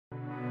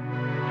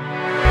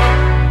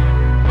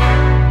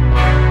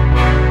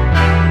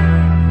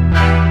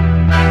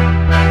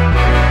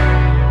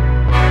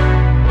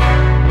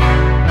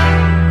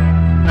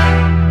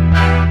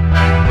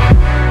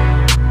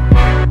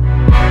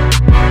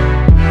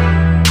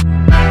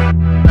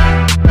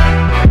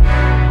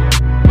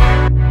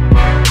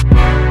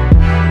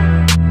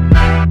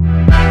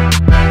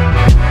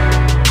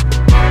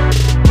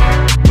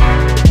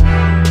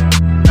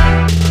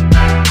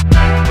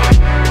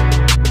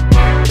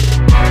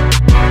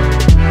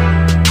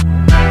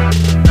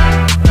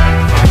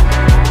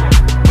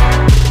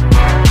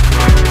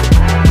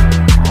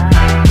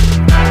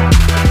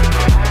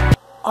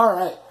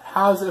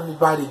how's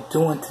everybody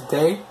doing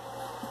today?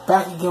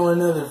 Back again with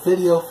another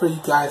video for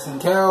you guys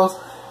and gals.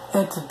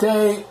 And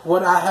today,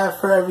 what I have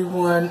for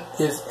everyone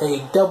is a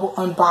double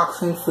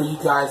unboxing for you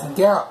guys and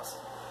gals.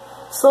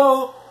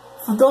 So,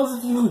 for those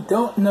of you who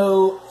don't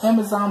know,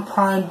 Amazon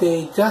Prime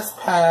Day just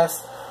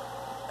passed.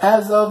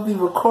 As of the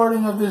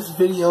recording of this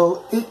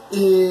video, it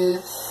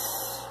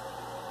is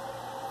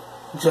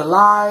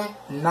July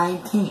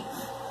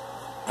 19th.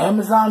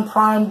 Amazon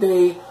Prime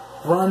Day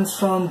runs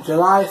from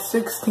July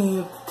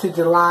 16th to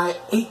July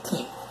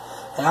 18th.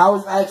 And I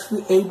was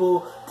actually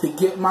able to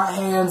get my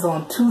hands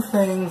on two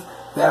things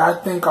that I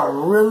think are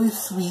really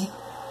sweet.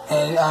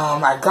 And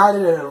I got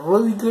it at a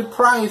really good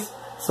price.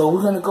 So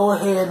we're going to go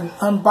ahead and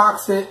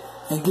unbox it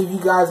and give you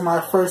guys my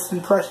first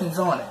impressions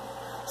on it.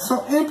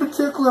 So in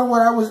particular,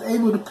 what I was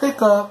able to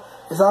pick up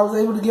is I was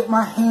able to get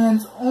my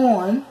hands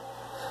on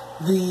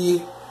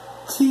the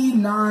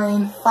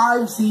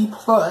T95Z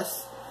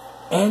Plus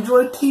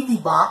Android TV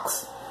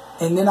box.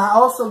 And then I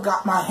also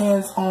got my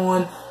hands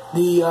on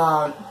the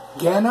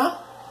GANA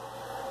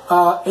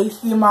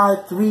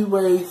HDMI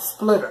 3-way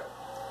splitter,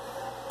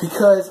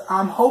 because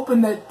I'm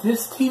hoping that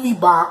this TV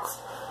box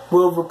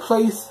will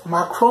replace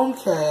my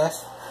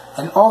Chromecast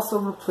and also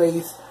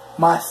replace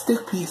my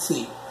stick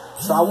PC.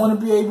 So I want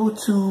to be able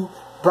to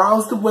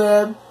browse the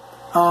web,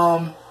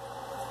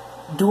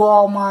 do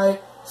all my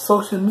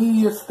social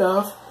media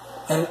stuff,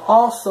 and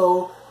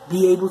also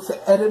be able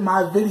to edit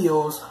my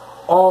videos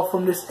all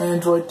from this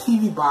Android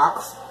TV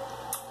box.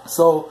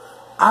 So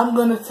I'm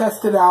going to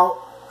test it out.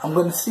 I'm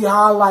going to see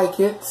how I like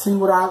it, see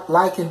what I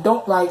like and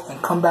don't like,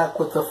 and come back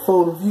with a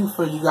full review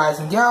for you guys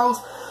and gals.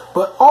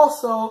 But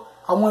also,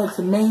 I wanted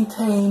to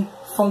maintain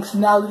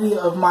functionality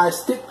of my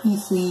stick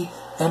PC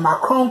and my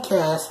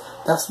Chromecast.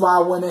 That's why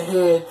I went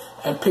ahead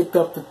and picked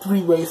up the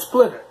 3-way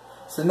splitter.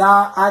 So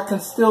now I can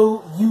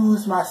still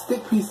use my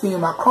stick PC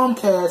and my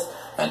Chromecast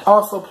and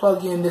also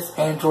plug in this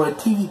Android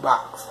TV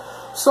box.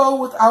 So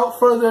without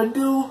further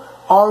ado,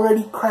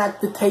 already cracked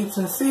the tapes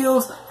and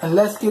seals, and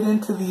let's get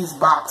into these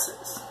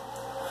boxes.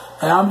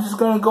 And I'm just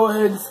going to go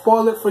ahead and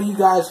spoil it for you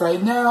guys right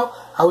now.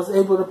 I was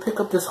able to pick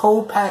up this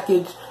whole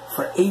package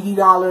for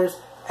 $80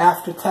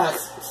 after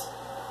taxes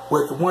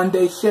with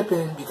 1-day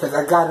shipping because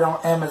I got it on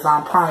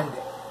Amazon Prime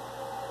Day.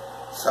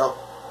 So,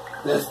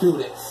 let's do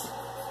this.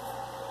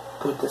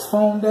 Put this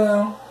phone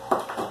down.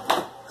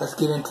 Let's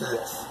get into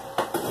this.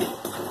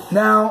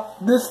 Now,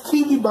 this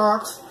TV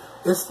box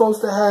is supposed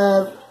to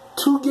have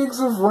 2 gigs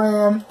of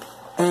RAM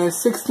and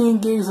 16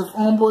 gigs of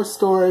onboard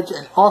storage,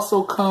 and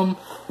also come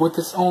with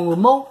its own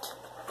remote.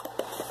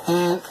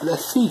 And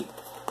let's see.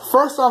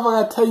 First off,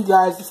 I gotta tell you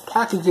guys, this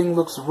packaging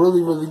looks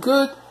really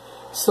good.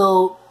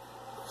 So,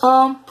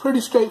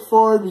 pretty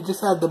straightforward. We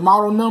just have the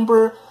model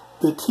number,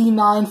 the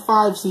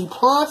T95Z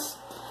Plus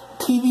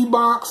TV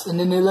box, and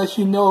then they let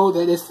you know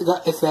that it's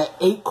an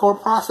 8-core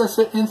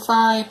processor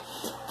inside,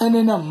 and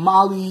then a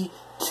Mali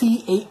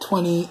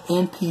T820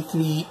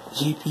 MP3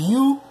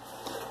 GPU,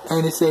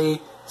 and it's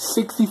a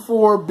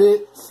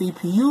 64-bit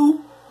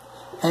CPU,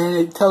 and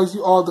it tells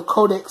you all the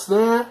codecs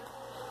there.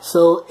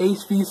 So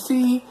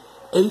HVC,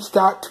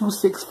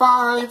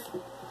 H.265,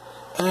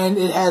 and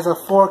it has a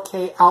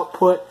 4K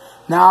output.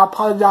 Now I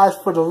apologize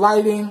for the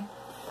lighting.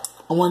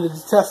 I wanted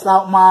to test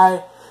out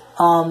my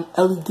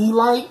LED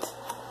light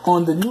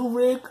on the new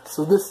rig.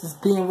 So this is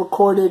being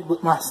recorded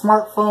with my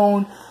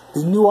smartphone,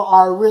 the newer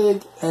R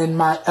rig, and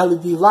my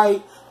LED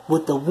light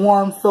with the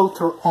warm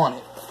filter on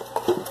it.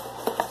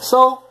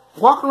 So,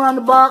 walking around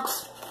the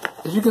box,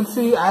 as you can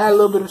see, I had a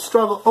little bit of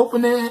struggle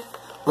opening it,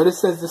 but it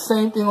says the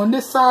same thing on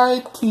this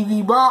side,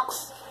 TV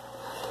box,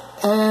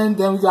 and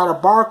then we got a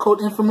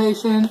barcode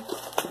information,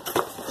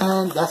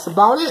 and that's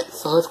about it.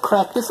 So let's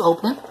crack this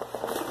open.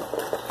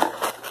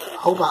 I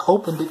hope I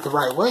opened it the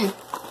right way,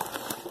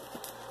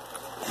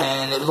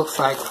 and it looks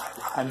like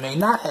I may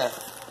not have.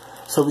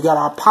 So we got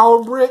our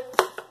power brick.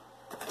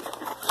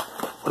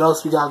 What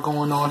else we got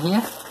going on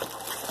here?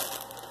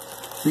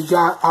 We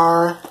got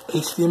our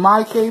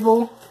HDMI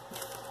cable.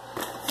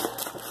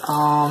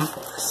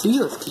 Let's see,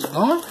 let's keep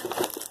going.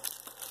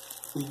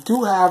 We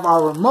do have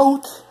our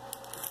remote.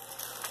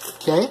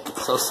 Okay,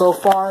 so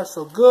far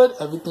so good.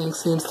 Everything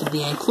seems to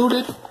be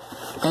included.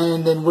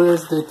 And then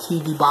where's the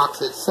TV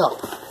box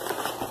itself?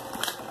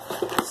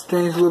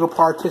 Strange little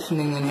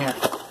partitioning in here.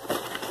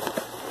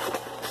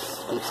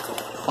 What's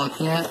going on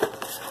here?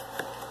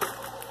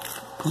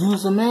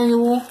 User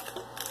manual.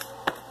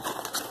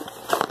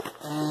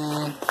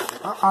 And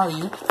where are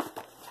you?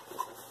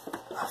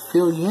 I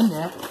feel you in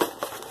there.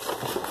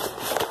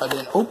 I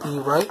didn't open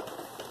you right.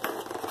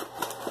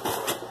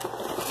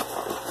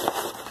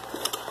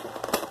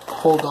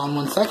 Hold on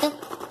 1 second.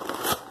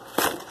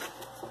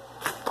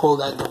 Pull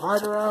that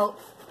divider out.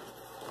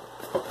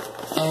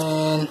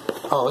 And,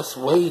 oh, it's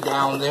way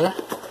down there.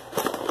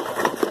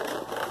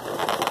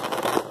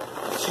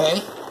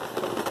 Okay.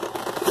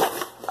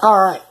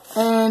 Alright,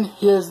 and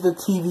here's the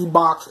TV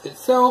box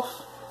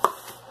itself.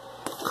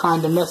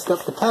 Kind of messed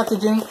up the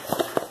packaging.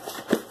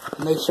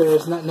 Make sure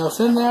there's nothing else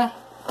in there.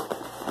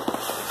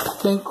 I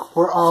think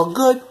we're all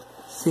good.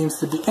 Seems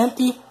to be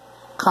empty.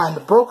 kind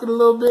of broke it a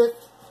little bit.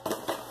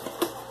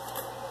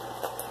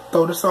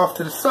 Throw this off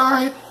to the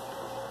side.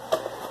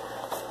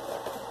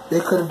 They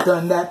could have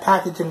done that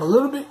packaging a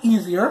little bit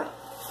easier.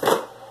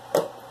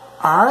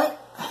 Alright.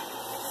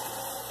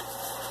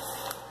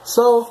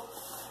 So,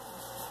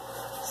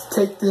 let's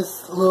take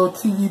this little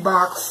TV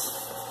box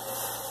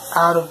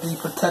out of the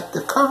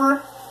protective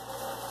cover.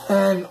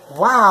 And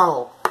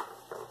wow.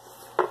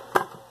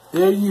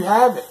 There you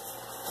have it.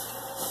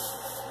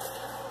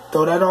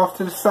 Throw that off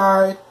to the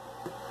side.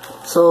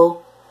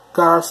 So,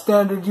 got our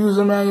standard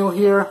user manual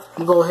here.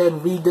 I'm going to go ahead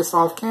and read this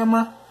off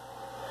camera.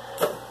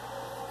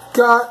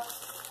 Got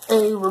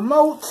a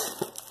remote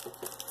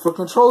for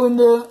controlling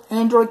the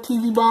Android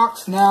TV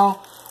box.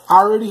 Now, I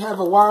already have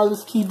a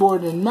wireless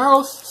keyboard and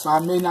mouse, so I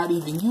may not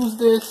even use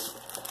this.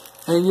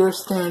 And your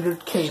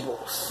standard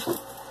cables.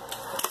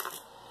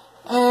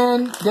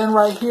 And then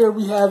right here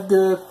we have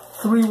the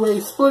 3-way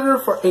splitter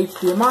for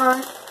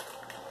HDMI.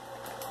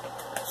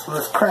 So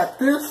let's crack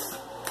this.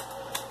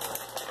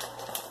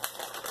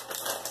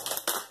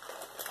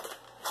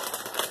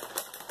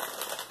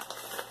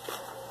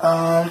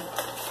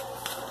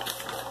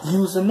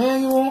 User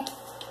manual,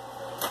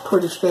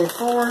 pretty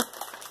straightforward.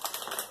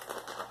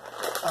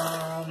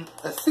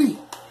 Let's see.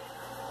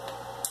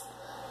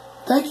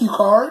 Thank you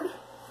card.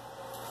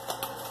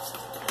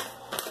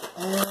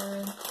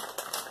 And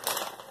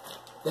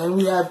then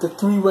we have the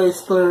 3-way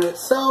splitter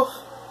itself,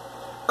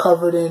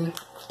 covered in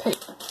tape.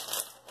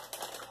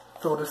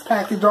 Throw this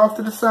package off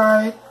to the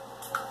side.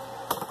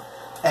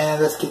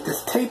 And let's get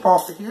this tape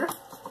off of here.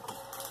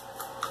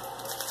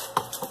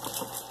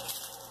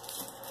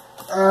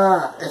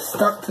 It's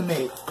stuck to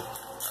me.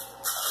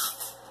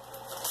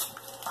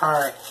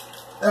 Alright.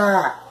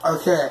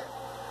 Okay.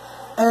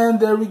 And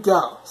there we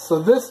go. So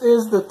this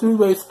is the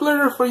 3-way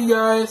splitter for you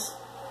guys.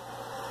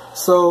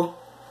 So,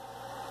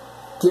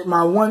 get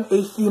my one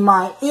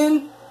HDMI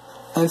in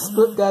and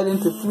split that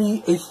into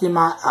 3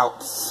 HDMI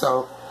outs.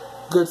 So,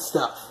 good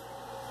stuff.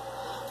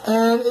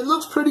 And it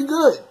looks pretty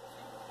good.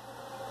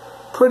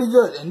 Pretty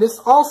good. And this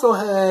also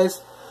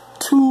has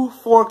 2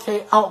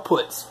 4K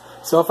outputs.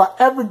 So if I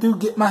ever do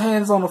get my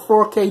hands on a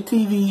 4K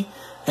TV,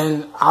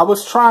 and I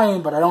was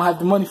trying, but I don't have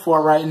the money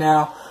for it right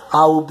now,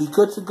 I will be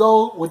good to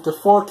go with the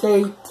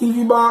 4K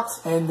TV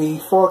box and the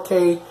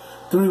 4K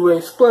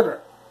 3-way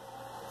splitter.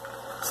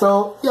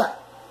 So, yeah.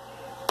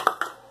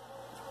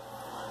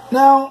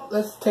 Now,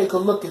 let's take a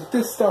look at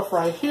this stuff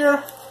right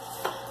here.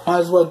 Might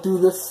as well do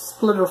this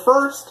splitter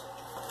first.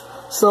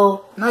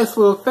 So, nice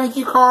little thank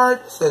you card.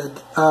 It says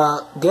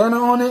GANA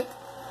on it.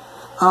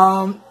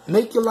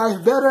 Make your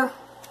life better.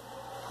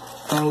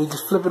 And we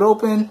just flip it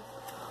open,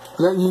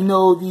 letting you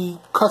know the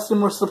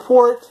customer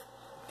support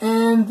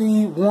and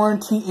the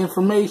warranty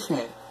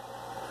information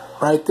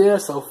right there.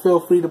 So feel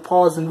free to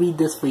pause and read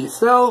this for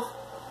yourself.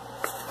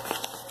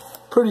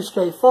 Pretty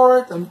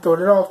straightforward. Let me throw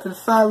that off to the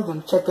side. We're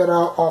going to check that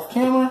out off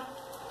camera.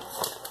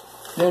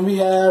 Then we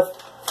have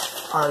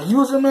our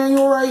user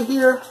manual right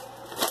here,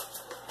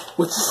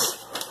 which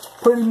is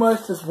pretty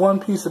much just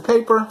one piece of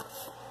paper.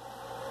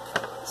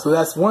 So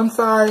that's one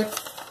side.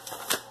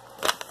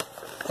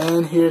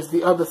 And here's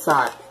the other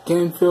side.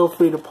 Again, feel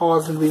free to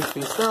pause and read for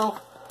yourself.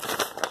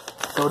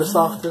 Throw this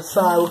off to the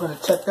side. We're going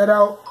to check that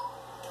out.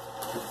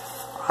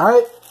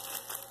 Alright.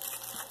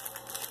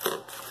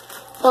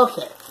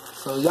 Okay.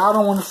 So y'all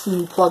don't want to see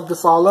me plug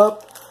this all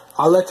up.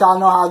 I'll let y'all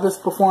know how this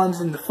performs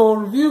in the full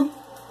review.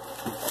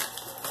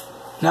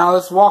 Now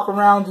let's walk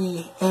around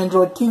the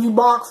Android TV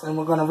box and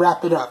we're going to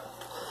wrap it up.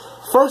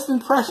 First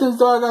impressions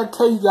though, I got to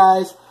tell you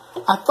guys,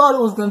 I thought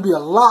it was going to be a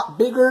lot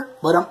bigger,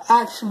 but I'm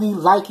actually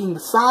liking the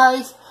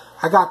size.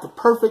 I got the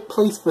perfect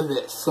place for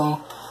this.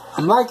 So,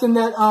 I'm liking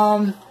that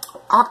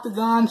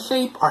octagon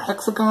shape or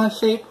hexagon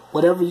shape,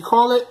 whatever you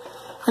call it.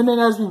 And then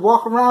as we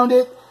walk around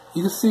it,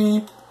 you can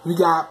see we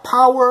got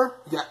power,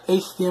 we got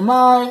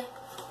HDMI,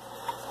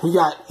 we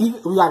got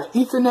an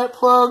Ethernet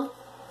plug,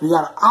 we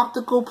got an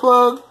optical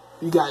plug,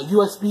 we got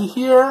USB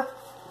here,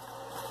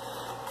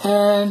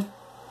 and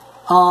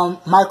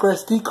micro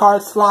SD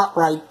card slot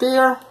right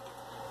there.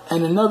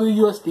 And another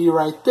USB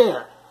right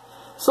there.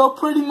 So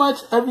pretty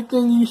much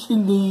everything you should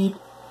need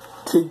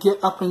to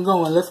get up and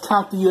going. Let's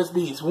count the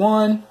USBs.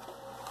 1,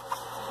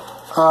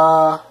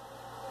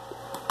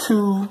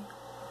 2,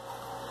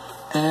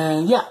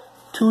 and yeah,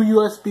 2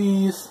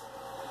 USBs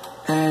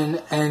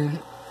and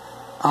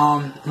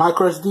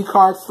micro SD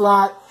card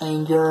slot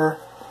and your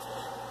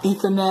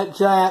Ethernet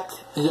jack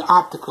and your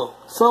optical.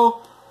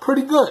 So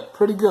pretty good,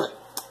 pretty good.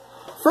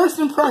 First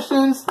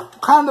impressions,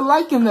 kind of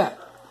liking that.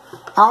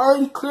 I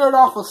already cleared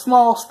off a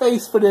small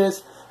space for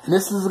this, and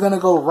this is going to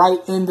go right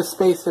in the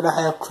space that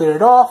I have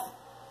cleared off.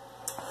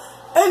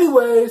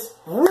 Anyways,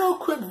 real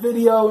quick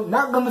video,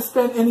 not going to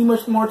spend any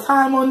much more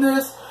time on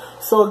this.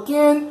 So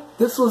again,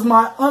 this was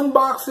my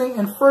unboxing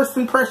and first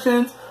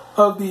impressions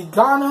of the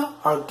GANA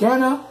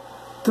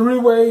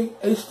 3-way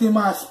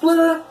HDMI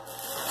splitter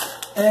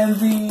and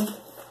the,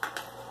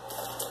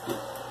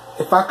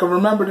 if I can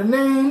remember the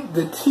name,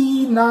 the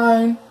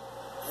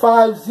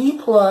T95Z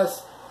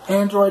Plus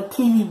Android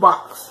TV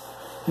box.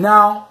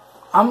 Now,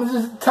 I'm going to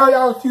just tell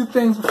y'all a few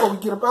things before we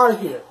get up out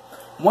of here.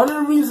 One of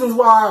the reasons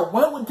why I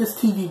went with this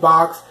TV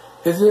box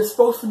is it's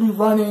supposed to be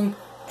running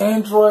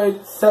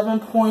Android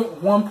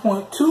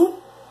 7.1.2.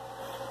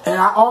 And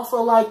I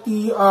also like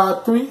the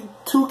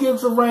 2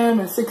 gigs of RAM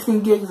and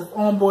 16 gigs of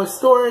onboard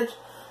storage.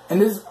 And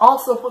this is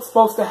also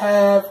supposed to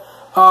have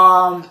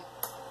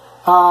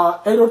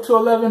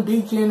 802.11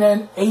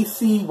 BGN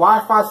AC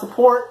Wi-Fi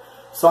support.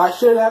 So I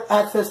should have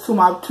access to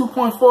my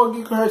 2.4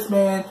 GHz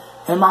band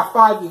and my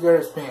 5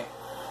 GHz band.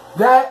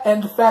 That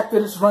and the fact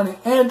that it's running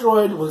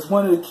Android was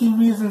one of the key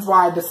reasons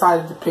why I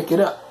decided to pick it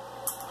up.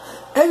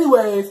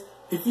 Anyways,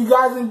 if you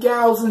guys and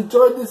gals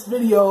enjoyed this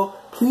video,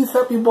 please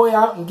help your boy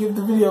out and give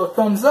the video a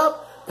thumbs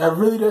up. That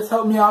really does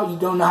help me out. You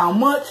don't know how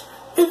much.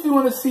 If you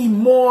want to see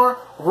more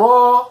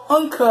raw,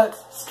 uncut,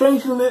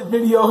 strangely lit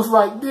videos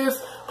like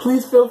this,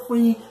 please feel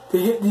free to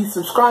hit the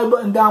subscribe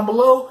button down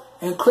below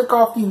and click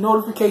off the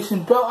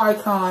notification bell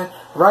icon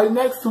right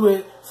next to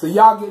it so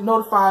y'all get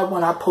notified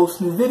when I post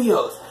new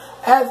videos.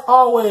 As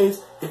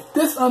always, if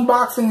this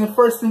unboxing and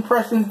first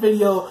impressions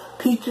video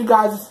piqued your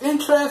guys'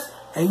 interest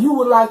and you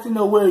would like to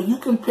know where you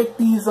can pick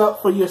these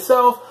up for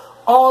yourself,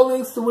 all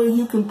links to where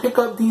you can pick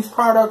up these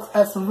products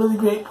at some really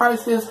great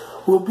prices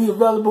will be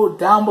available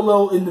down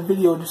below in the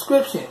video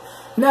description.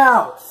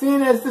 Now,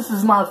 seeing as this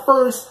is my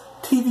first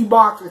TV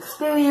box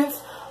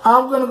experience,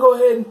 I'm going to go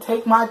ahead and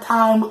take my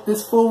time with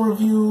this full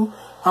review.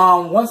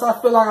 Once I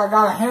feel like I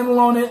got a handle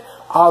on it,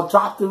 I'll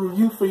drop the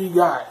review for you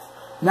guys.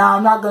 Now,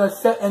 I'm not going to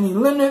set any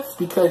limits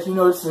because, you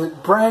know, it's a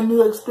brand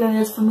new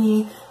experience for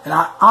me and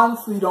I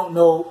honestly don't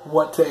know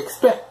what to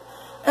expect.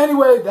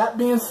 Anyway, that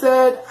being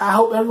said, I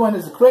hope everyone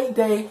has a great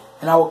day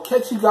and I will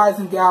catch you guys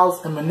and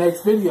gals in my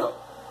next video.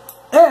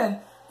 And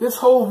this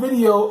whole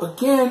video,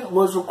 again,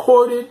 was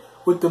recorded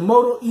with the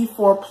Moto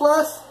E4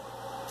 Plus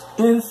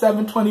in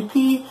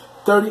 720p,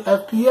 30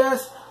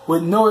 FPS,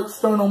 with no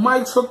external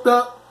mics hooked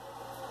up.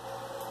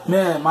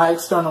 Man, my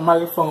external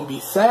microphone be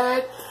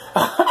sad.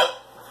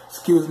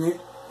 Excuse me.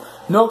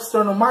 No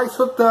external mics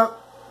hooked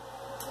up.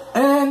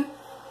 And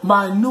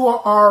my newer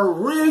R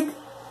rig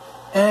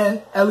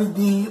and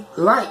LED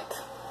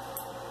light.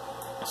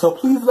 So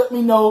please let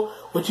me know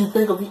what you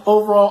think of the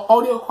overall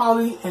audio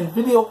quality and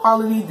video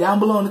quality down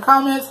below in the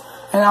comments.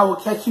 And I will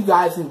catch you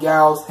guys and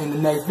gals in the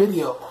next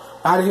video.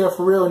 Out of here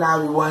for real now,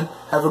 everyone.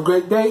 Have a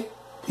great day.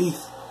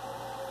 Peace.